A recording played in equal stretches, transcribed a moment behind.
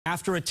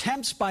After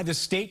attempts by the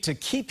state to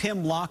keep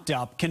him locked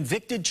up,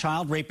 convicted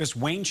child rapist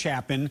Wayne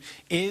Chapman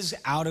is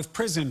out of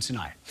prison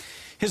tonight.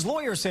 His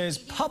lawyer says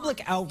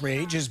public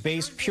outrage is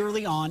based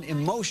purely on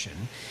emotion,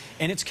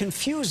 and it's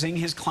confusing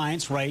his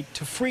client's right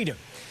to freedom.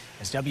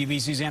 As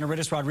WBZ's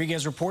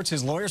Anaridis reports,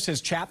 his lawyer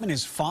says Chapman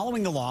is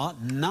following the law,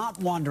 not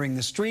wandering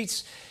the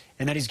streets,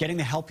 and that he's getting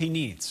the help he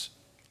needs.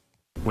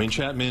 Wayne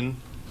Chapman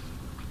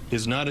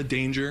is not a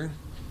danger.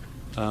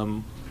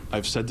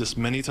 I've said this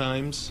many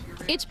times.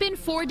 It's been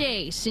 4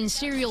 days since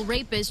serial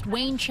rapist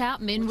Wayne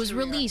Chapman was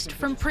released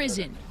from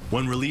prison.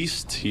 When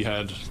released, he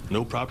had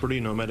no property,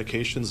 no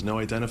medications, no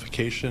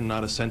identification,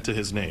 not a cent to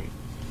his name.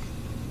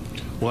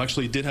 Well,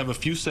 actually, he did have a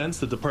few cents.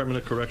 The Department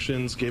of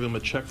Corrections gave him a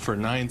check for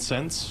 9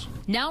 cents.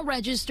 Now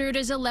registered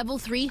as a level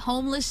 3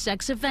 homeless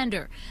sex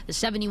offender, the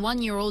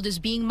 71-year-old is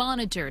being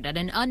monitored at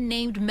an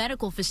unnamed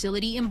medical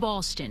facility in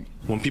Boston.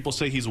 When people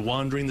say he's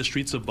wandering the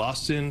streets of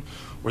Boston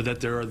or that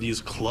there are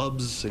these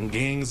clubs and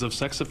gangs of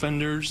sex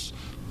offenders,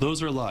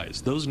 those are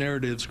lies. Those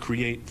narratives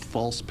create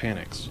false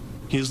panics.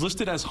 He is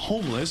listed as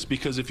homeless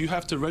because if you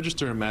have to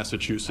register in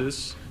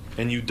Massachusetts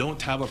and you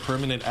don't have a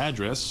permanent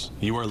address,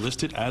 you are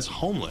listed as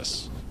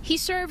homeless. He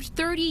served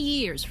 30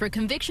 years for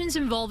convictions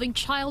involving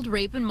child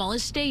rape and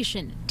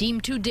molestation.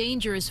 Deemed too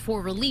dangerous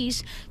for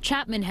release,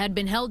 Chapman had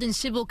been held in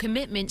civil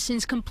commitment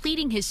since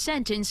completing his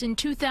sentence in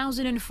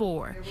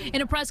 2004.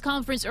 In a press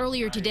conference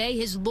earlier today,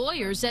 his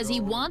lawyer says he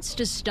wants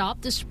to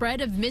stop the spread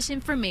of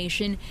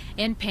misinformation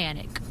and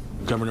panic.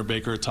 Governor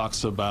Baker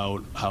talks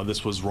about how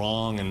this was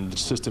wrong and the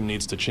system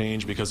needs to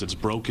change because it's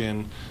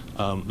broken.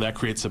 That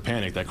creates a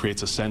panic. That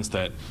creates a sense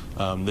that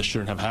this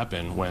shouldn't have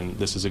happened when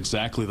this is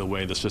exactly the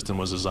way the system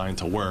was designed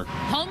to work.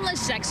 Homeless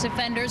sex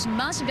offenders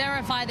must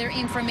verify their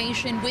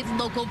information with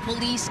local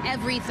police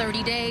every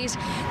 30 days.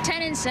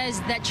 Tenant says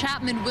that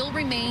Chapman will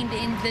remain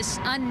in this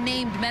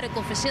unnamed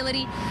medical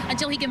facility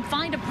until he can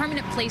find a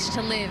permanent place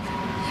to live.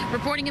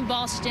 Reporting in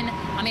Boston,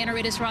 I'm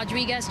Anaridis,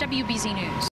 WBZ News.